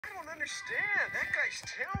understand. That guy's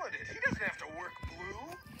talented. He doesn't have to work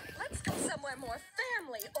blue. Let's go somewhere more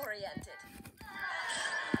family-oriented.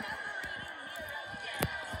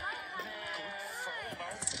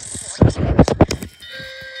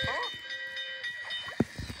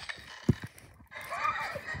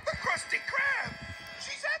 The Krusty Krab!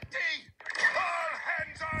 She's empty! All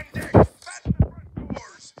hands on deck! Fasten the front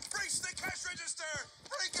doors! Brace the cash register!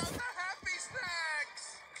 Break out the Happy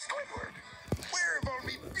Snacks! Squidward, where have all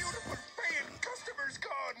me beautiful paying customers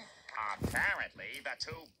gone? Apparently, the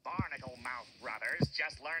two barnacle-mouth brothers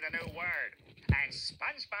just learned a new word. And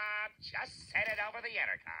Spongebob just said it over the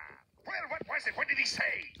intercom. Well, what was it? What did he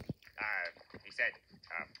say? He said,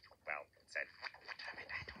 well, it said...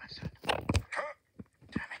 Huh?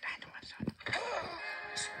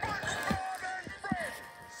 Spongebob and friends!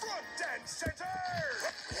 Front and center!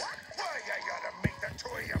 What? Why I gotta make the two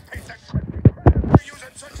of you paint the Krusty Krab for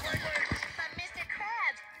using such language? But Mr.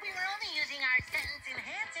 Krabs, we were only using our sentence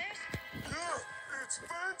enhancers. Yeah, it's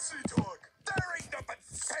fancy talk. There ain't nothing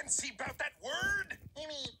fancy about that word. You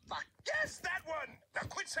mean fuck? Yes, that one. Now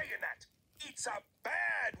quit saying that. It's a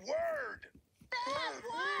bad word. Bad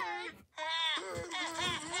word?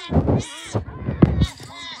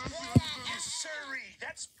 Yes, sirree.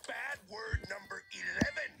 That's bad word number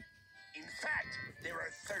 11. In fact, there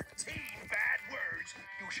are 13 bad words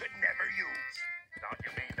you should never use. Don't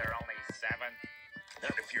you mean there are only 7?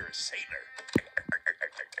 Not if you're a sailor.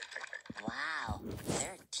 Wow,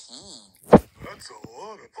 13. That's a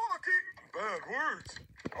lot of fucking bad words.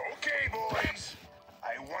 Okay, boys.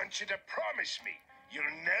 I want you to promise me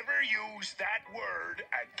you'll never use that word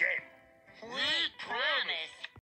again. We promise.